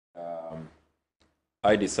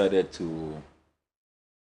I decided to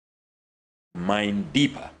mine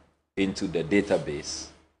deeper into the database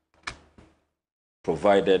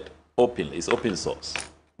provided openly. It's open source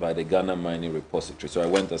by the Ghana Mining Repository. So I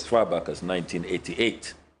went as far back as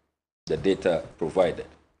 1988, the data provided.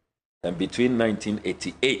 And between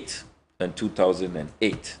 1988 and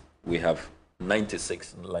 2008, we have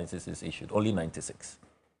 96 licenses issued, only 96.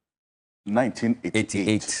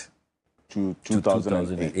 1988 to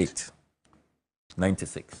 2008.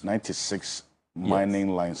 96. 96 mining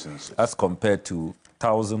licenses. As compared to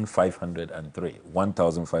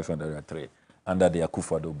 1,503 under the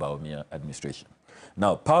Akufo-Addo Bawumia administration.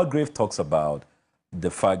 Now, Palgrave talks about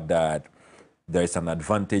the fact that there is an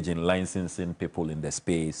advantage in licensing people in the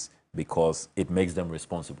space because it makes them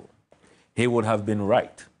responsible. He would have been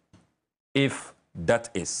right if that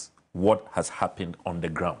is what has happened on the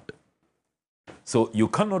ground. So you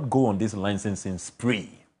cannot go on this licensing spree.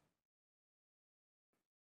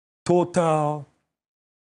 Total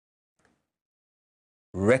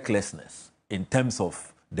recklessness in terms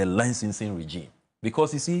of the licensing regime.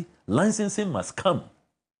 Because you see, licensing must come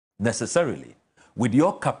necessarily with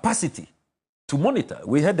your capacity to monitor.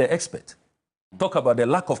 We heard the expert talk about the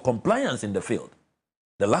lack of compliance in the field,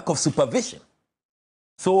 the lack of supervision.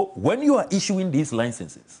 So when you are issuing these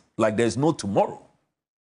licenses, like there's no tomorrow,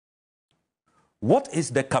 what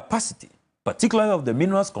is the capacity, particularly of the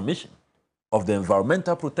Minerals Commission, of the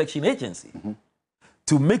Environmental Protection Agency,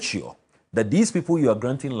 to make sure that these people you are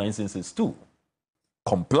granting licenses to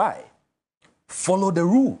comply, follow the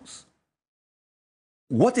rules?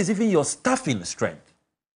 What is even your staffing strength?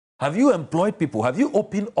 Have you employed people? Have you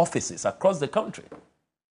opened offices across the country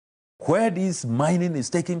where this mining is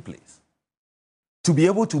taking place to be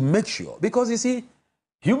able to make sure? Because you see,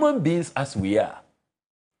 human beings as we are,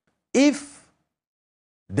 if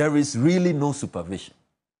there is really no supervision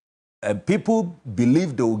and people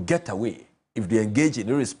believe they will get away if they engage in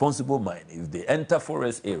irresponsible mining, if they enter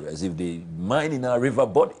forest areas, if they mine in our river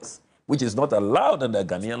bodies, which is not allowed under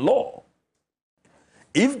Ghanaian law,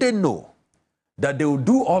 if they know that they will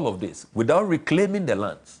do all of this without reclaiming the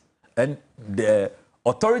lands, and the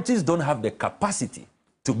authorities don't have the capacity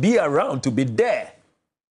to be around, to be there,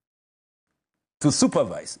 to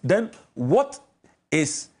supervise, then what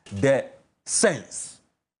is the sense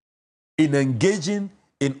in engaging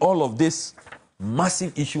in all of this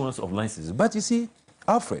massive issuance of licenses? But you see,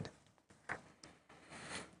 Alfred,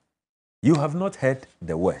 you have not heard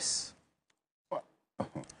the worst.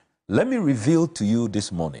 Let me reveal to you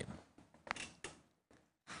this morning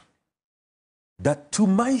that, to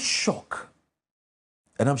my shock,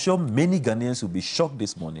 and I'm sure many Ghanaians will be shocked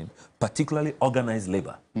this morning, particularly Organised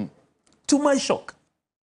Labour, to my shock,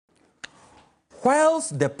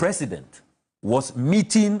 whilst the president was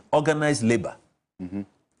meeting Organised Labour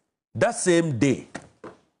that same day,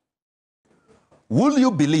 will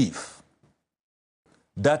you believe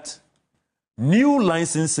that new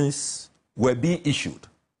licenses were being issued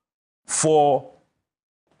for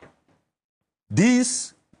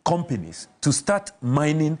these companies to start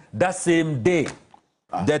mining that same day,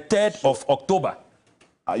 the 3rd of October?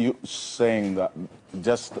 Are you saying that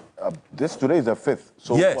just today is the 5th?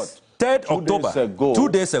 So yes, what? 3rd October, 2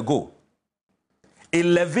 days ago,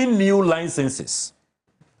 11 new licenses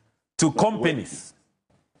to companies.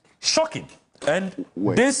 Shocking. And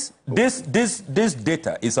this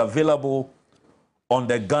data is available on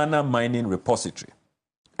the Ghana Mining Repository.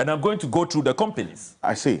 And I'm going to go through the companies.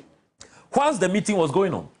 I see. Whilst the meeting was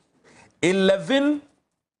going on, 11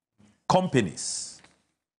 companies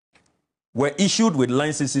were issued with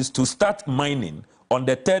licenses to start mining on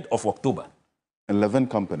the 3rd of October. 11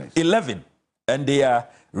 companies. 11. And they are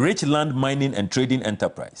Richland Mining and Trading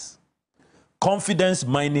Enterprise, Confidence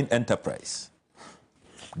Mining Enterprise,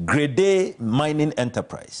 Grade Mining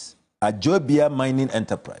Enterprise, Ajobia Mining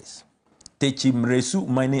Enterprise, Techimresu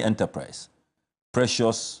Mining Enterprise,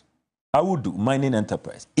 Precious Awudu Mining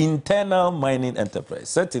Enterprise, Internal Mining Enterprise,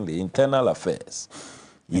 certainly internal affairs,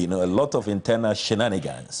 you know, a lot of internal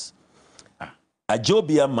shenanigans.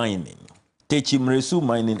 Ajobia Mining, Techimresu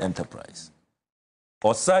Mining Enterprise,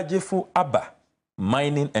 Akufo-Addo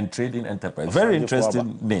Mining and Trading Enterprise. Very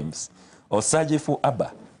interesting names.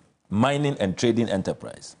 Akufo-Addo Mining and Trading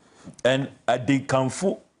Enterprise. And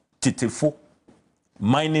Adikanfo Titefo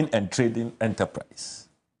Mining and Trading Enterprise.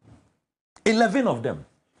 11 of them.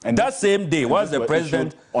 And that same day was the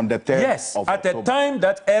president on the 3rd yes, of at October. a time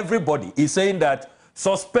that everybody is saying that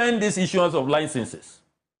suspend this issuance of licenses.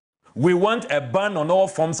 We want a ban on all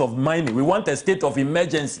forms of mining. We want a state of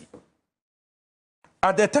emergency.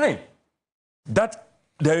 At the time that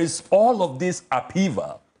there is all of this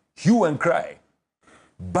upheaval, hue and cry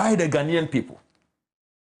by the Ghanaian people,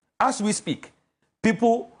 As we speak,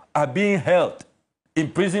 people are being held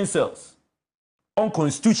in prison cells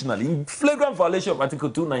unconstitutionally, in flagrant violation of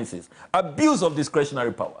Article 296, abuse of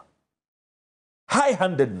discretionary power,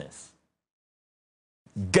 high-handedness,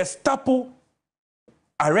 Gestapo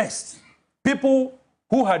arrests, people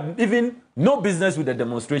who had even no business with the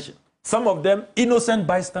demonstration, some of them innocent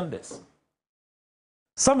bystanders,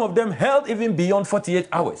 some of them held even beyond 48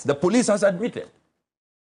 hours. The police has admitted.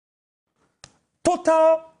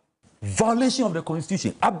 Total violation of the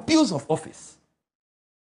Constitution, abuse of office,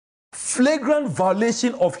 flagrant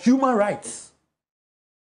violation of human rights.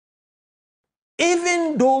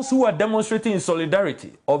 Even those who are demonstrating in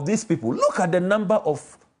solidarity of these people, look at the number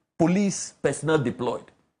of police personnel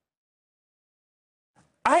deployed.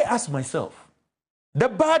 I ask myself, the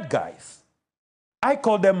bad guys, I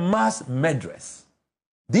call them mass murderers.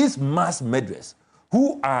 These mass murderers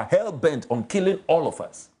who are hell-bent on killing all of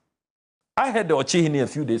us. I heard the Ochihini a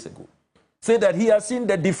few days ago say that he has seen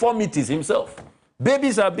the deformities himself.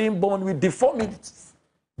 Babies are being born with deformities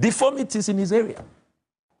in his area.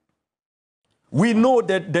 We know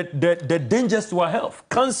that the dangers to our health,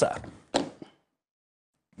 cancer,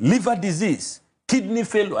 liver disease, kidney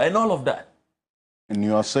failure, and all of that. And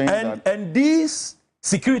you are saying that... And these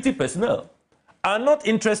security personnel are not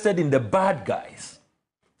interested in the bad guys.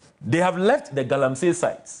 They have left the Galamsey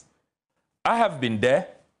sites. I have been there.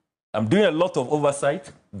 I'm doing a lot of oversight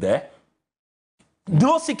there.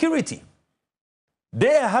 No security.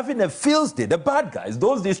 They are having a field day, the bad guys,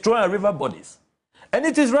 those destroying our river bodies. And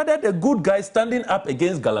it is rather the good guys standing up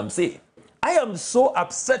against Galamsey. I am so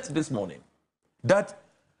upset this morning that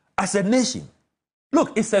as a nation,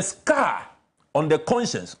 look, it's a scar on the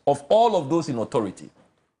conscience of all of those in authority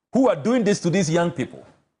who are doing this to these young people,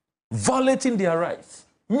 violating their rights,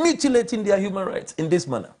 mutilating their human rights in this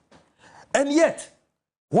manner. And yet,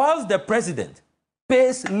 whilst the president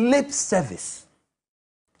pays lip service,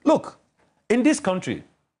 look, in this country,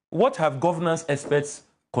 what have governance experts,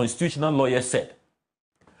 constitutional lawyers said?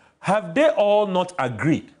 Have they all not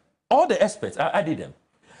agreed, all the experts, I added them,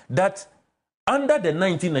 that under the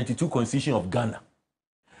 1992 Constitution of Ghana,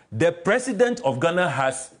 the president of Ghana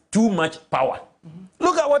has too much power?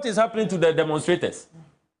 Look at what is happening to the demonstrators.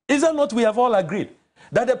 Is that not we have all agreed?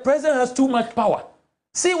 That the president has too much power.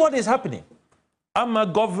 See what is happening. Ama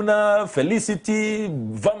Governor, Felicity,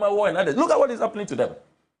 Vamawo, and others. Look at what is happening to them.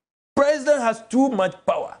 President has too much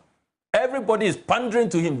power. Everybody is pandering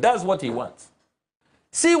to him. That's what he wants.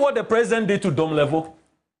 See what the president did to Dom Level.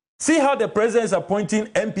 See how the president is appointing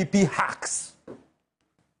MPP hacks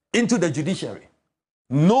into the judiciary.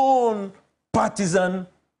 Known partisan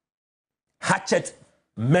hatchet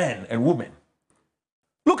men and women.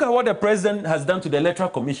 Look at what the president has done to the Electoral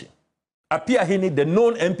Commission. Apia Hini, the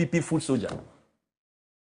known MPP foot soldier.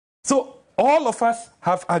 So all of us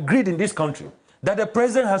have agreed in this country that the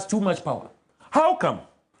president has too much power. How come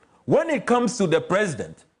when it comes to the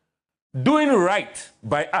president doing right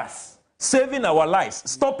by us, saving our lives,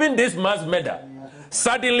 stopping this mass murder,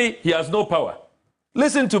 suddenly he has no power?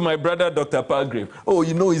 Listen to my brother, Dr. Palgrave. Oh,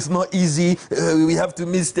 you know, it's not easy. We have to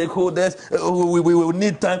meet stakeholders. We will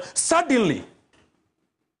need time. Suddenly,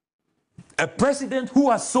 a president who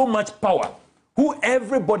has so much power, who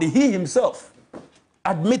everybody, he himself,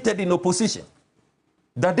 admitted in opposition,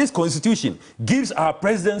 that this constitution gives our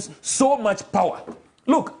presidents so much power.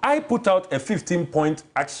 Look, I put out a 15-point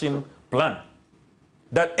action plan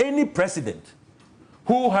that any president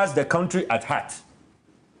who has the country at heart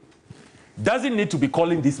doesn't need to be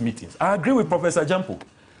calling these meetings. I agree with Professor Jampo.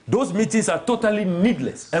 Those meetings are totally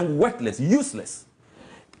needless and worthless, useless.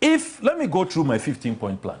 Let me go through my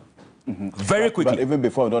 15-point plan very quickly. But even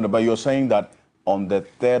before we don't know, but you're saying that on the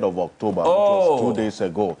 3rd of October, which was 2 days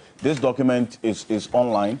ago, this document is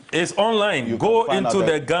online. It's online. You go into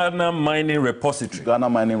the Ghana Mining Repository. Ghana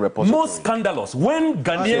Mining Repository. Most scandalous. When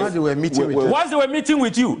Ghanaians... Whilst they were meeting with you. Whilst they were meeting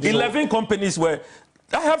with you, 11 companies were...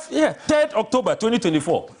 I have, 3rd October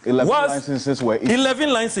 2024. 11 licenses were issued.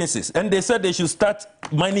 11 licenses. And they said they should start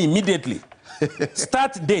mining immediately.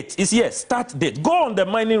 Start date is here. Start date. Go on the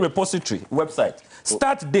Mining Repository website.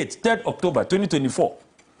 Start date, 3rd October 2024.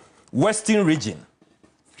 Western region.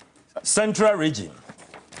 Central region.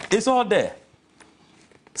 It's all there.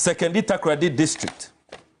 Sekondi Takoradi district.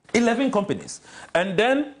 11 companies. And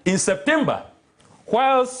then in September,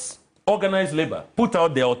 whilst Organised Labour put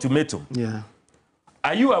out their ultimatum,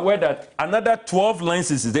 are you aware that another 12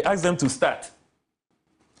 licenses, they asked them to start?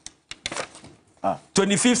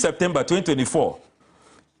 25th September 2024,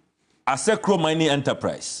 Asekro Mining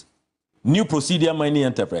Enterprise, New Procedure Mining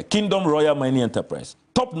Enterprise, Kingdom Royal Mining Enterprise,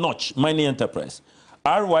 Top Notch Mining Enterprise,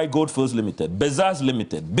 RY Goldfields Limited, Bezaz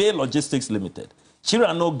Limited, Bay Logistics Limited,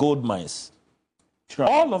 Chirano Gold Mines,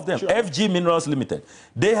 all of them, FG Minerals Limited,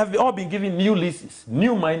 they have all been given new leases,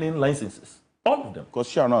 new mining licenses. All of them. Because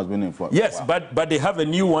Chirano has been informed. Yes, wow. but they have a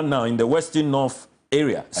new one now in the Western North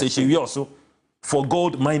area, also for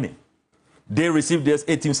gold mining. They received theirs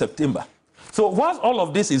 18 September. So whilst all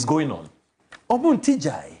of this is going on, Obun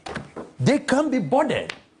Tijai, they can't be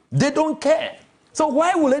bothered. They don't care. So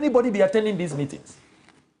why will anybody be attending these meetings?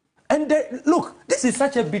 And look, this is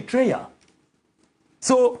such a betrayal.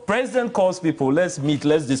 So President calls people, let's meet,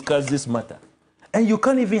 let's discuss this matter. And you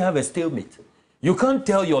can't even have a stalemate. You can't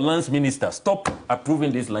tell your lands minister, stop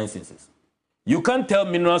approving these licenses. You can't tell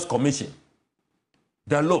Minerals Commission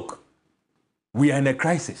that, look, we are in a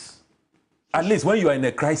crisis. At least when you are in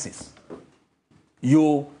a crisis,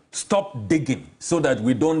 you stop digging so that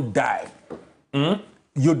we don't die.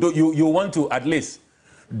 You want to at least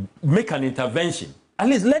make an intervention. At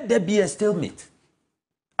least let there be a stalemate.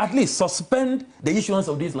 At least suspend the issuance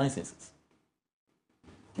of these licenses.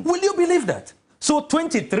 Will you believe that? So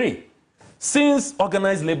 23, since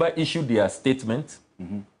Organized Labour issued their statement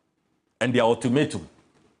and their ultimatum,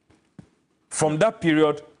 from that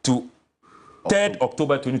period to 3rd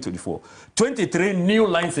October 2024, 23 new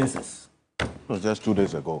licenses. It was just 2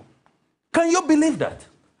 days ago. Can you believe that?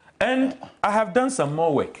 And I have done some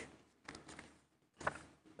more work.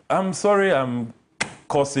 I'm sorry I'm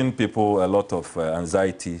causing people a lot of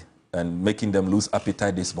anxiety and making them lose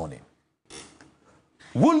appetite this morning.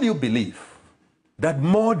 Will you believe that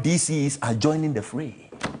more DCs are joining the fray?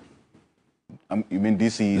 You mean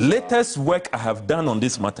DCs? Latest work I have done on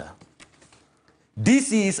this matter.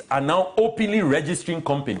 DCs are now openly registering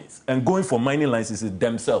companies and going for mining licenses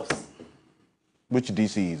themselves. Which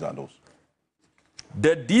DCs are those?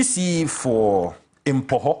 The DC for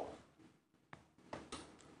Impoho,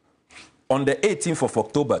 on the 18th of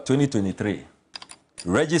October 2023,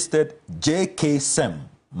 registered JK Sem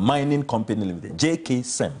Mining Company Limited. JK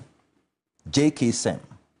Sem. JK Sem.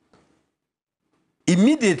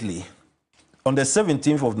 Immediately, on the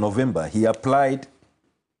 17th of November, he applied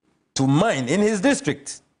to mine in his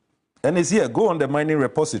district. And it's here. Go on the mining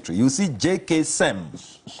repository. You see JK Sem.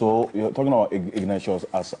 So you're talking about Ignatius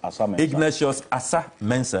Asa Mensa? Ignatius Asa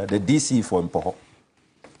Mensa, the DC for Impoho.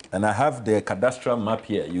 And I have the cadastral map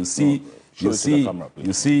here. You see, you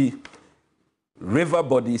see river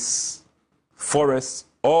bodies, forests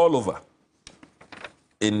all over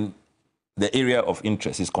in the area of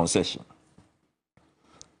interest, his concession.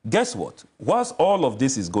 Guess what? Whilst all of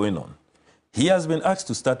this is going on, he has been asked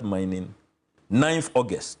to start mining 9th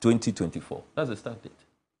August 2024. That's the start date.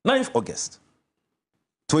 9th August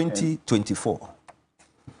 2024.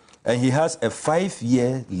 And he has a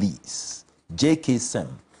 5-year lease. JK Sem,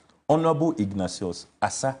 Honorable Ignatius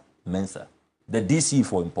Asa Mensa, the DC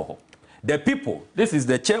for Impoho. The people, this is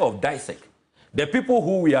the chair of DISEC, the people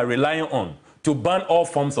who we are relying on to ban all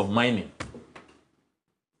forms of mining.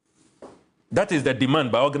 That is the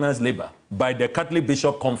demand by Organized Labour, by the Catholic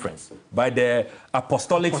Bishop Conference, by the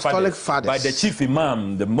Apostolic Fathers, by the Chief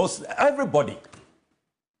Imam, everybody.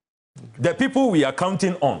 The people we are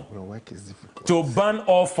counting on to ban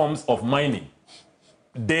all forms of mining,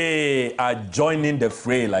 they are joining the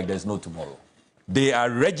fray like there's no tomorrow. They are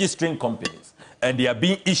registering companies, and they are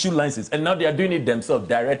being issued licenses, and now they are doing it themselves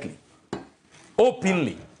directly,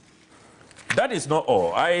 openly. That is not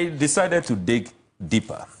all. I decided to dig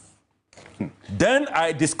deeper. Then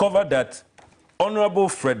I discovered that Honorable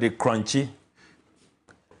Frederick Crunchy,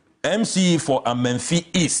 MCE for Amenfi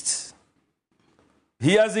East,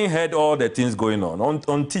 he hasn't heard all the things going on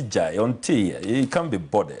Tijai, on T, he can't be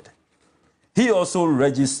bothered. He also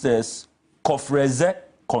registers Kofreze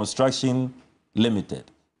Construction Limited,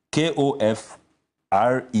 Kofreze,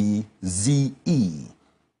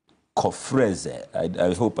 Kofreze.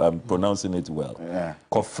 I hope I'm pronouncing it well. Yeah.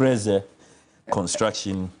 Kofreze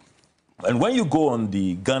Construction. And when you go on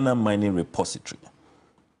the Ghana Mining Repository,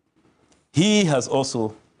 he has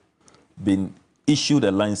also been issued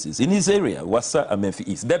a license in his area, Wassa Amenfi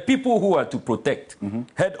East. The people who are to protect,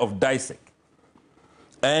 head of DISEC.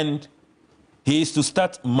 And he is to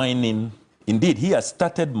start mining. Indeed, he has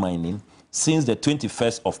started mining since the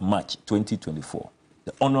 21st of March, 2024.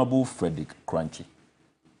 The Honorable Frederick Crunchy,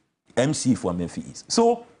 MC for Amenfi East.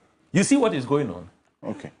 So, you see what is going on?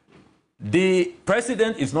 Okay. The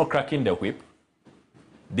president is not cracking the whip.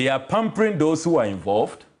 They are pampering those who are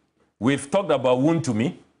involved. We've talked about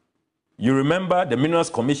Wontumi. You remember the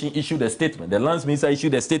Minerals Commission issued a statement. The Lands Minister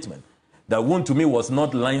issued a statement that Wontumi was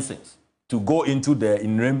not licensed to go into the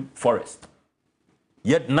Inrem forest.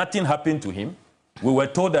 Yet nothing happened to him. We were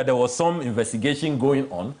told that there was some investigation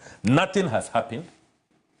going on. Nothing has happened.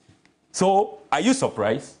 So, are you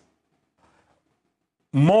surprised?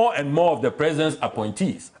 more and more of the president's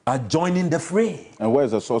appointees are joining the fray. And where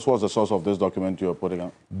is the source? What's the source of this document you're putting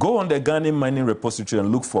out? Go on the Ghanaian Mining Repository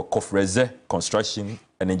and look for Kofreze Construction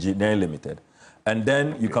and Engineering Limited. And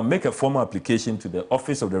then you can make a formal application to the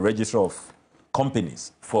Office of the Registrar of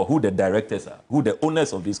Companies for who the directors are, who the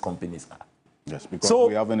owners of these companies are. Yes, because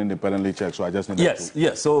we haven't independently checked, so I just need to...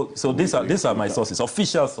 Yes. So these are my sources,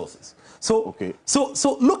 official sources. So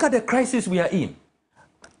look at the crisis we are in.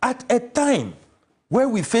 At a time where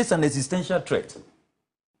we face an existential threat,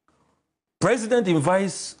 President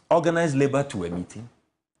invites Organised Labour to a meeting,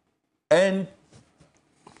 and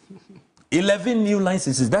 11 new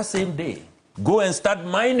licenses that same day go and start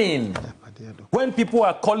mining when people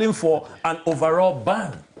are calling for an overall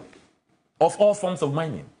ban of all forms of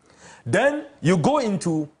mining. Then you go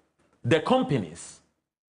into the companies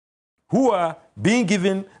who are being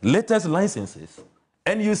given latest licenses,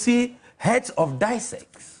 and you see heads of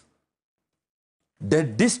DISECs, the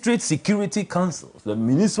district security councils, the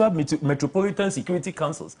municipal metropolitan security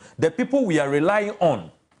councils, the people we are relying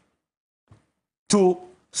on to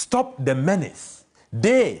stop the menace,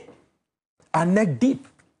 they are neck deep.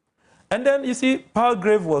 And then you see,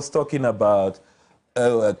 Palgrave was talking about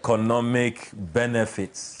economic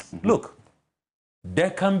benefits. Look,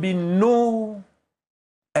 there can be no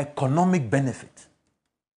economic benefit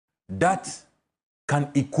that can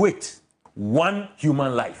equate one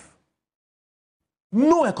human life.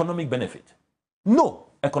 No economic benefit. No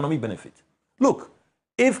economic benefit. Look,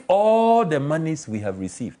 if all the monies we have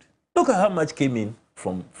received, look at how much came in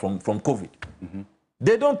from COVID.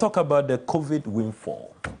 They don't talk about the COVID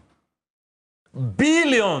windfall.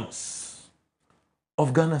 Billions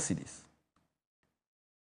of Ghana cedis.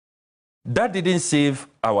 That didn't save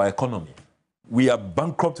our economy. We are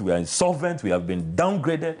bankrupt, we are insolvent, we have been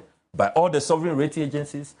downgraded by all the sovereign rating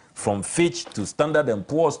agencies, from Fitch to Standard &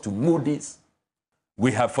 Poor's to Moody's.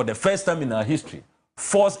 We have, for the first time in our history,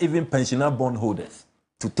 forced even pensioner bondholders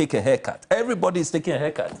to take a haircut. Everybody is taking a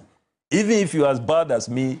haircut. Even if you are as bad as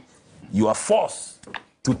me, you are forced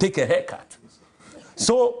to take a haircut.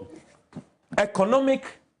 So, economic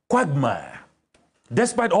quagmire,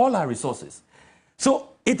 despite all our resources. So,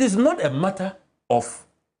 it is not a matter of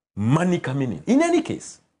money coming in. In any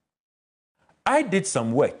case, I did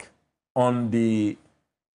some work on the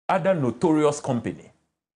other notorious company,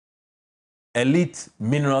 Elite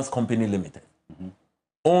Minerals Company Limited,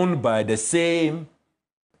 owned by the same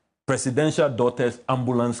presidential daughter's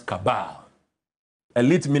ambulance cabal.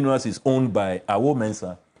 Elite Minerals is owned by Awo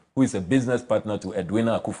Mensah, who is a business partner to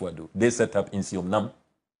Edwina Akufo-Addo. They set up Insiom Nam.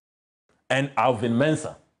 And Alvin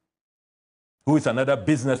Mensah, who is another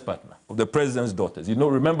business partner of the president's daughters. You know,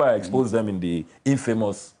 remember I exposed them in the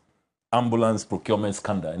infamous ambulance procurement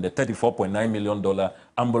scandal, in the $34.9 million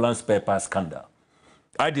ambulance spare parts scandal.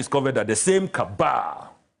 I discovered that the same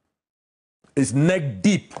cabal is neck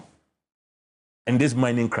deep in this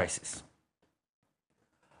mining crisis.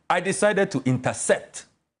 I decided to intercept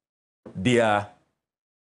their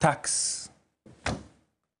tax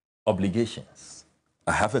obligations.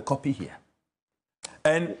 I have a copy here.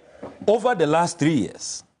 And over the last 3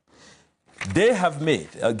 years, they have made,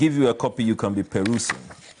 I'll give you a copy you can be perusing.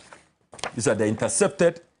 These are the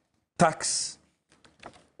intercepted tax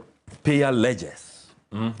payer ledgers.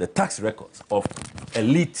 The tax records of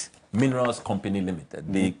Elite Minerals Company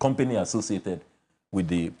Limited, the company associated with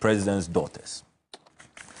the president's daughters.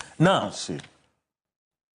 Now,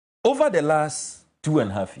 over the last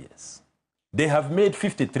 2.5 years, they have made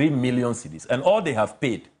 53 million cedis, and all they have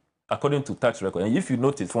paid, according to tax records, and if you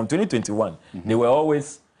notice, from 2021, they were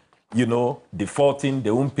always, you know, defaulting,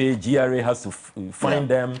 they won't pay, GRA has to find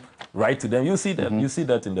them, write to them. You see that, you see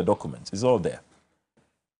that in the documents, it's all there.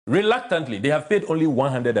 Reluctantly, they have paid only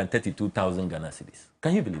 132,000 Ghana cedis.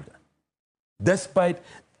 Can you believe that? Despite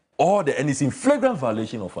all and it's in flagrant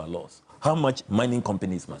violation of our laws, how much mining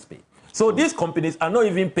companies must pay. So these companies are not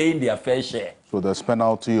even paying their fair share. So there's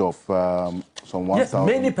penalty of some 1,000?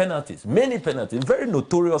 Yes, many penalties, very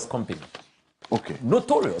notorious company. Okay.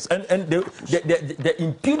 Notorious, and the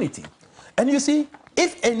impunity. And you see,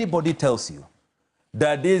 if anybody tells you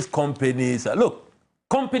that these companies, look,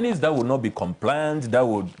 companies that will not be compliant, that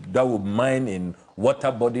would mine in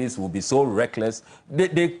water bodies, will be so reckless,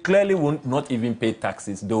 they clearly will not even pay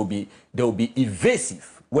taxes. They will be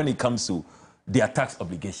evasive when it comes to their tax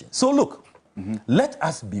obligations. So look, let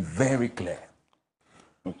us be very clear.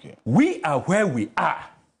 Okay. We are where we are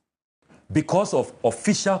because of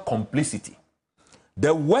official complicity.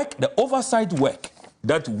 The work, the oversight work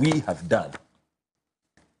that we have done,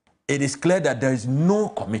 it is clear that there is no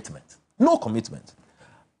commitment. No commitment.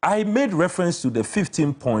 I made reference to the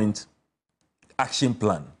 15-point action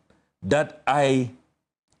plan that I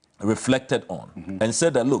reflected on and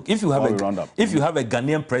said that, look, if you have a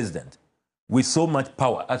Ghanaian president with so much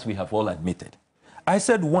power, as we have all admitted, I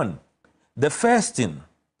said, one, the first thing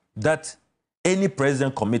that any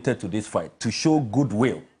president committed to this fight to show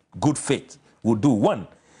goodwill, good faith, will do, one,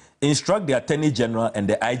 instruct the Attorney General and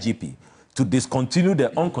the IGP to discontinue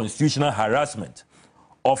the unconstitutional harassment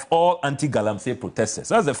of all anti-Galamsey protesters.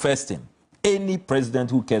 That's the first thing any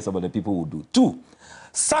president who cares about the people will do. Two,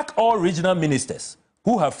 sack all regional ministers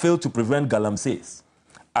who have failed to prevent Galamseys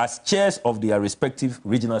as chairs of their respective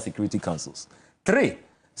regional security councils. Three,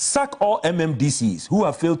 sack all MMDCs who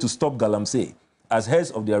have failed to stop Galamsey as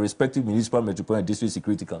heads of their respective municipal, metropolitan, district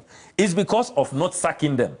security councils. It's because of not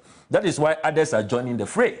sacking them. That is why others are joining the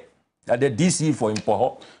fray. At the DC for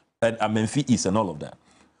Impoho and Amenfi East and all of that.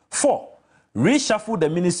 Four, reshuffle the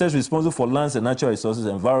ministers responsible for lands and natural resources,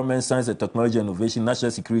 environment, science and technology, innovation,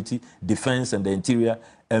 national security, defense and the interior,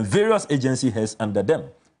 and various agency heads under them,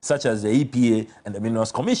 such as the EPA and the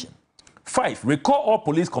Minerals Commission. Five, recall all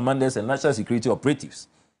police commanders and national security operatives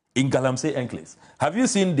in Galamsey enclaves. Have you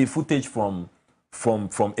seen the footage from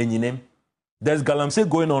Enyinem? There's Galamsey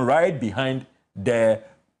going on right behind the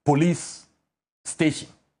police station.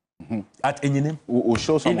 At Enyinem. We'll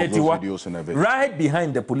show some of those videos in a bit. Right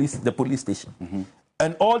behind the police station.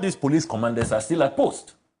 And all these police commanders are still at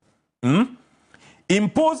post.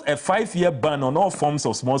 Impose a 5-year ban on all forms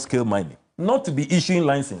of small-scale mining, not to be issuing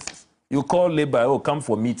licenses. You call labor, oh, come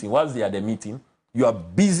for meeting. Whilst they are at the meeting, you are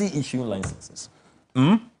busy issuing licenses.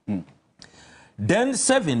 Then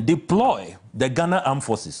 7, deploy the Ghana Armed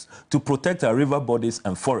Forces to protect our river bodies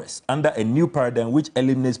and forests under a new paradigm which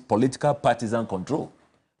eliminates political partisan control.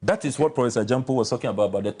 That is what Professor Jampo was talking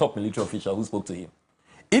about the top military official who spoke to him.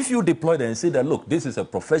 If you deploy them and say that, look, this is a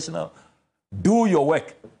professional, do your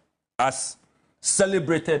work as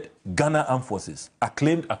celebrated Ghana Armed Forces,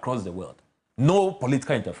 acclaimed across the world. No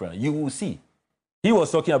political interference. You will see. He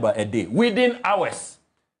was talking about a day. Within hours,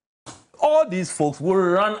 all these folks will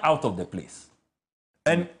run out of the place.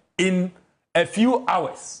 And in a few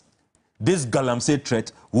hours, this Galamsey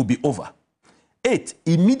threat will be over. 8,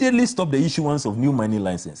 immediately stop the issuance of new mining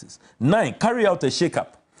licenses. 9, carry out a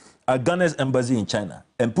shake-up at Ghana's embassy in China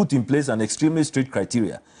and put in place an extremely strict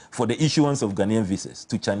criteria for the issuance of Ghanaian visas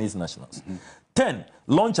to Chinese nationals. 10,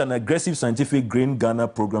 launch an aggressive scientific Green Ghana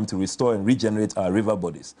program to restore and regenerate our river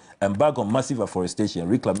bodies, embark on massive afforestation and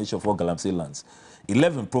reclamation of all Galamsey lands.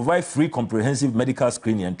 11, provide free comprehensive medical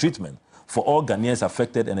screening and treatment for all Ghanaians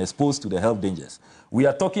affected and exposed to the health dangers. We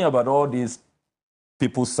are talking about all these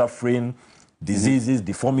people suffering diseases,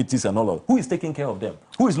 deformities, and all of that. Who is taking care of them?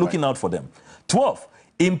 Who is looking out for them? 12,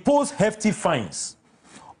 impose hefty fines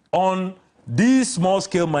on these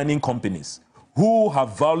small-scale mining companies who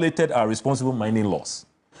have violated our responsible mining laws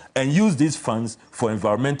and use these funds for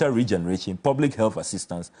environmental regeneration, public health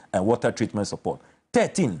assistance, and water treatment support.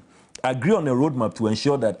 13, agree on a roadmap to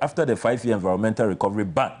ensure that after the 5-year environmental recovery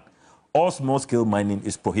ban, all small-scale mining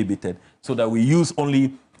is prohibited so that we use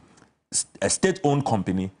only a state-owned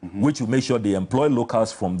company, which will make sure they employ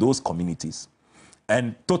locals from those communities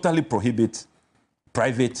and totally prohibit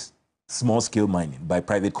private small-scale mining by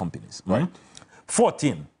private companies. Right.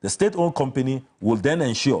 14, the state-owned company will then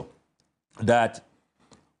ensure that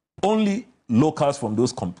only locals from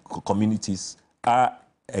those communities are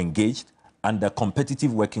engaged under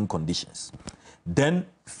competitive working conditions. Then,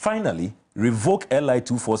 finally, revoke LI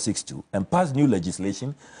 2462 and pass new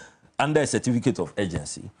legislation under a certificate of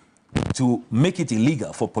urgency to make it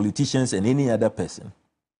illegal for politicians and any other person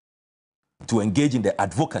to engage in the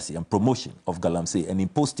advocacy and promotion of Galamsey and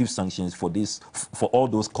impose stiff sanctions for this, for all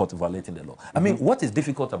those caught violating the law. I mean, what is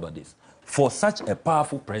difficult about this? For such a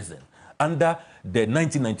powerful president under the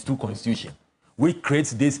 1992 Constitution, which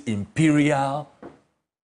creates this imperial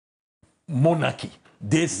monarchy,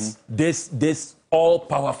 this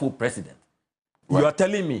all-powerful president. Right. You are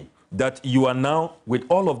telling me that you are now, with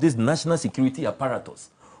all of this national security apparatus,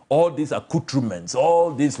 all these accoutrements,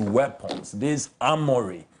 all these weapons, this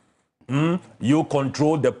armory, you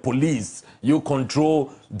control the police, you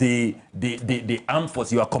control the armed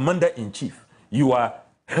force, you are commander-in-chief, you are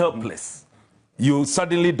helpless. You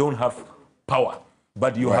suddenly don't have power,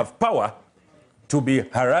 but you have power to be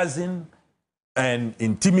harassing and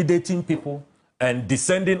intimidating people and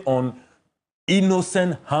descending on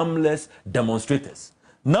innocent, harmless demonstrators.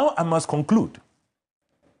 Now I must conclude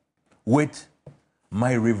with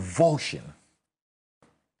my revulsion,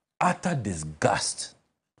 utter disgust.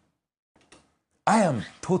 I am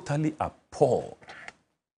totally appalled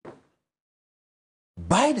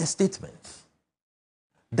by the statements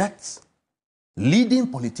that leading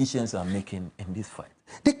politicians are making in this fight.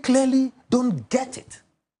 They clearly don't get it.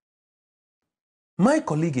 My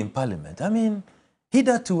colleague in Parliament, I mean,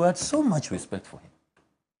 hitherto had so much respect for him.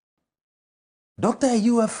 Dr.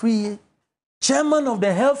 Ayuafree, chairman of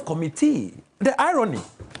the Health Committee. The irony.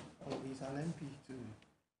 Oh, he's an MP too.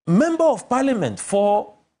 Member of Parliament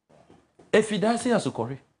for Efidasi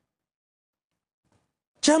Asukori.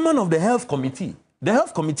 Chairman of the Health Committee. The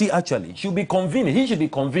Health Committee actually should be convening. He should be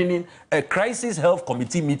convening a crisis health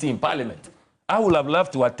committee meeting in Parliament. I would have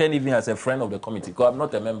loved to attend even as a friend of the committee, because I'm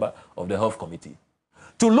not a member of the Health Committee.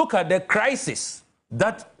 To look at the crisis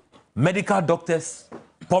that medical doctors,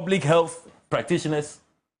 public health practitioners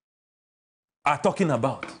are talking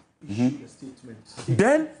about.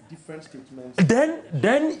 Then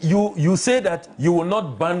you say that you will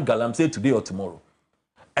not ban galamsey today or tomorrow.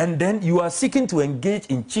 And then you are seeking to engage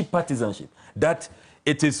in cheap partisanship. That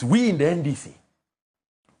it is we in the NDC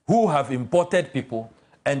who have imported people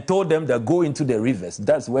and told them that go into the rivers.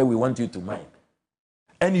 That's where we want you to mine.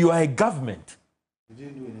 And you are a government. You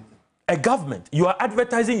didn't do anything. A government. You are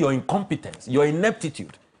advertising your incompetence, your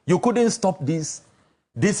ineptitude. You couldn't stop these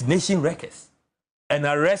nation wreckers and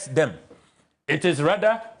arrest them. It is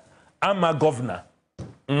rather, I'm a governor.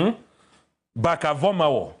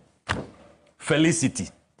 Bakavomawo, Felicity.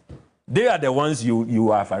 They are the ones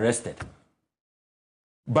you have arrested.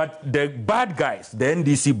 But the bad guys, the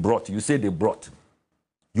NDC brought, you say they brought,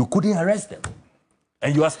 you couldn't arrest them.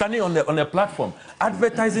 And you are standing on a platform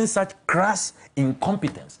advertising such crass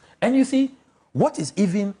incompetence. And you see, what is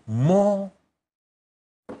even more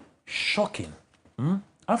shocking,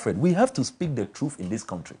 Alfred, we have to speak the truth in this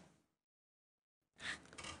country.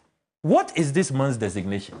 What is this man's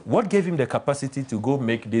designation? What gave him the capacity to go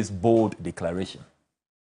make this bold declaration?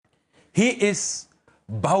 He is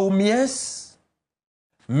Bawumia's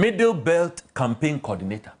Middle Belt campaign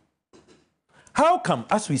coordinator. How come,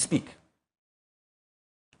 as we speak,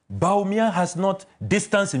 Bawumia has not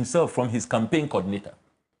distanced himself from his campaign coordinator?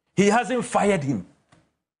 He hasn't fired him.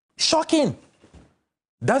 Shocking.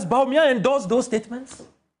 Does Bawumia endorse those statements?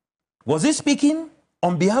 Was he speaking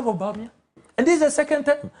on behalf of Bawumia? And this is the second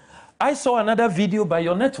time. I saw another video by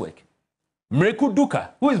your network. Mreku Duka,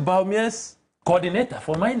 who is Bawumia's coordinator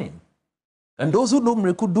for mining. And those who know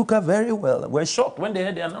Mreku Duka very well were shocked when they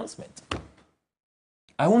heard the announcement.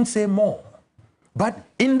 I won't say more. But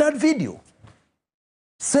in that video,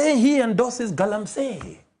 saying he endorses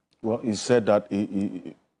galamsey. Well, he said that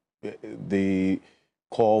the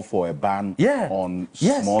call for a ban on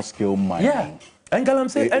small-scale mining. Yeah. And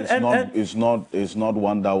galamsey it's not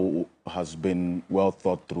one that has been well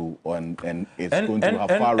thought through, and it's going to have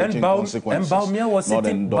far-reaching consequences. And Bawumia was not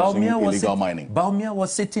sitting, endorsing illegal mining. Bawumia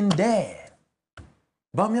was sitting there.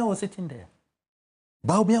 Bawumia was sitting there.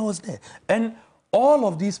 Bawumia was there. And all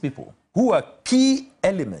of these people who are key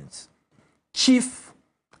elements, chief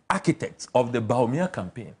architects of the Bawumia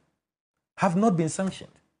campaign, have not been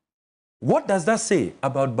sanctioned. What does that say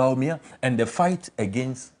about Bawumia and the fight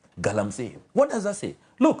against galamsey? What does that say?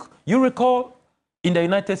 Look, you recall in the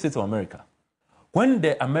United States of America, when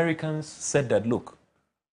the Americans said that, look,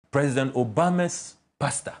 President Obama's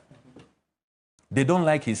pastor, they don't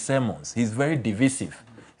like his sermons. He's very divisive.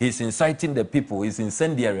 He's inciting the people. He's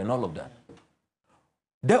incendiary and all of that.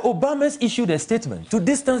 The Obamas issued a statement to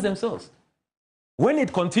distance themselves. When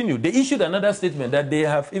it continued, they issued another statement that they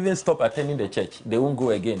have even stopped attending the church. They won't go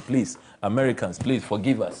again. Please, Americans, please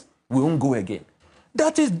forgive us. We won't go again.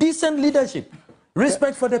 That is decent leadership.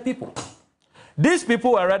 Respect for the people. These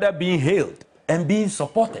people are rather being hailed and being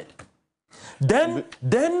supported. Then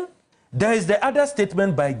there is the other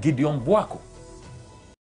statement by Gideon Boako.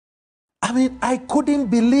 I mean, I couldn't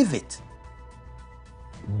believe it.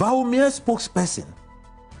 Bawumia spokesperson,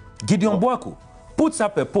 Gideon Boako, puts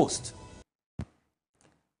up a post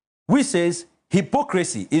which says,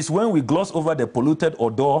 hypocrisy is when we gloss over the polluted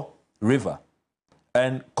Odo River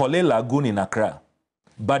and Kole Lagoon in Accra,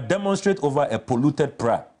 but demonstrate over a polluted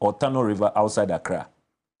Pra or Tano River outside Accra.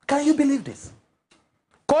 Can you believe this?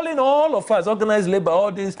 Calling all of us, organized labor,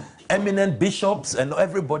 all these eminent bishops and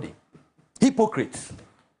everybody, hypocrites.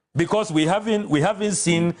 Because we haven't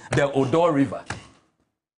seen the Odo River.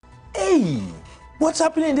 Hey, what's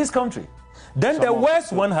happening in this country? Then the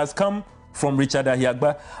worst one has come from Richard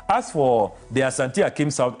Ahiagba. As for the Asante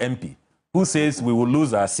Akim South MP, who says we will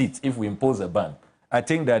lose our seats if we impose a ban, I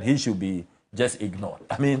think that he should be just ignored.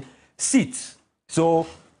 I mean, seats. So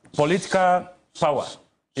political power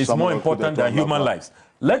is more important than human lives.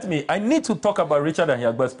 I need to talk about Richard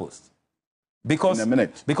Ahiagba's post. Because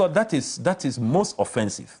that is most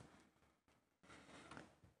offensive.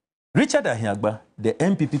 Richard Ahiagba, the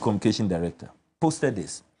MPP communication director, posted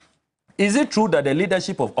this. Is it true that the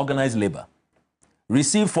leadership of Organised Labour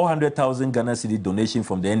received 400,000 Ghana cedi donation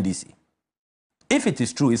from the NDC If it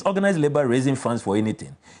is true, is organized labor raising funds for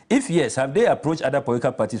anything? If yes, have they approached other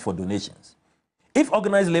political parties for donations? If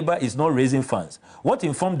organized labor is not raising funds, what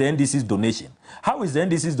informed the NDC's donation? How is the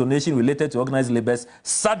NDC's donation related to organized labor's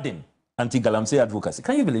sudden anti-Galamsey advocacy?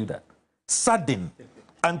 Can you believe that? Sudden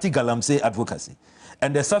anti-Galamsey advocacy.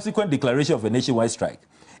 And the subsequent declaration of a nationwide strike.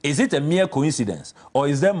 Is it a mere coincidence or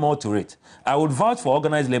is there more to it? I would vouch for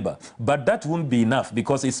organized labor, but that won't be enough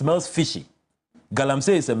because it smells fishy.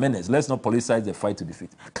 Galamsey is a menace. Let's not politicize the fight to defeat.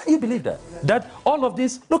 Can you believe that? That all of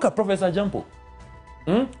this, look at Professor Jampo.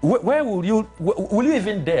 Where will you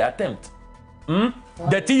even dare attempt?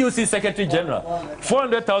 The TUC Secretary General,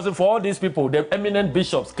 400,000 for all these people, the eminent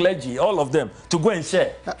bishops, clergy, all of them, to go and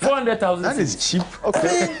share. 400,000. That is cheap.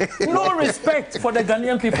 Okay. No respect for the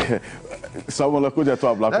Ghanaian people. Samuel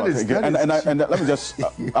Akufo-Addo, Ablakwa. And let me just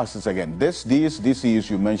ask this again. These issues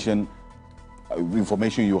you mentioned,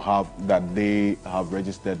 information you have that they have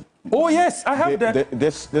registered. Oh yes, I have that.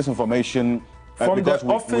 This information. From the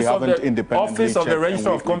office of the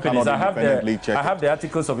Registrar of Companies, I have the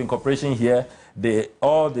articles of incorporation here.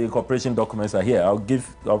 All the incorporation documents are here. I'll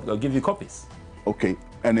give you copies. Okay,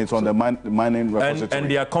 and it's on the mining repository. And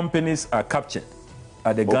their companies are captured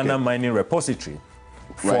at the Ghana Mining Repository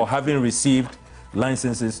for having received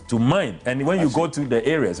licenses to mine. And when you go to the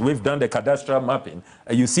areas, we've done the cadastral mapping.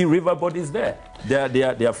 You see river bodies there.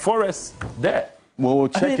 There are forests there. We'll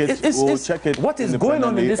check We'll check it. What is going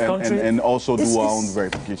on in this country? And also do our own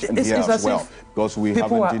verification here as well. Because we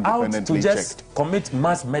haven't independently checked. People are out to just commit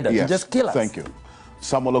mass murder, to just kill us. Thank you.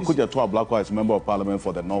 Samuel Akufo-Addo Ablakwa is Member of Parliament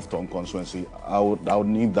for the North Tongue constituency. I would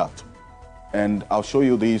need that. And I'll show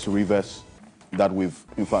you these rivers that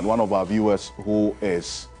in fact, one of our viewers who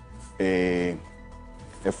is a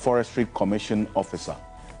Forestry Commission officer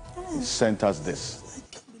sent us this.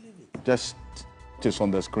 Just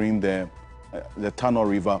on the screen there. The Tano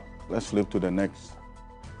River, let's flip to the next,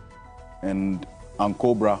 and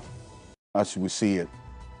Ankobra, as we see it,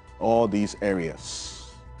 all these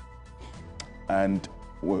areas. And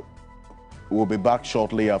we'll be back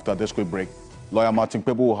shortly after this quick break. Lawyer Martin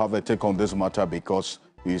Pebu will have a take on this matter because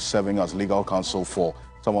he's serving as legal counsel for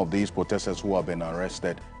some of these protesters who have been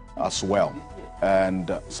arrested as well.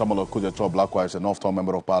 And Samuel Akufo-Addo Ablakwa is a North Tongue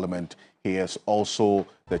Member of Parliament. He is also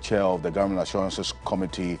the chair of the Government Assurances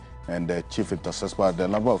Committee and the chief interceptor. The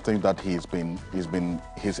number of things that he's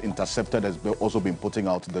intercepted has also been putting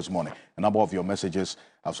out this morning. A number of your messages.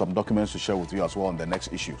 I have some documents to share with you as well on the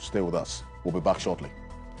next issue. Stay with us. We'll be back shortly.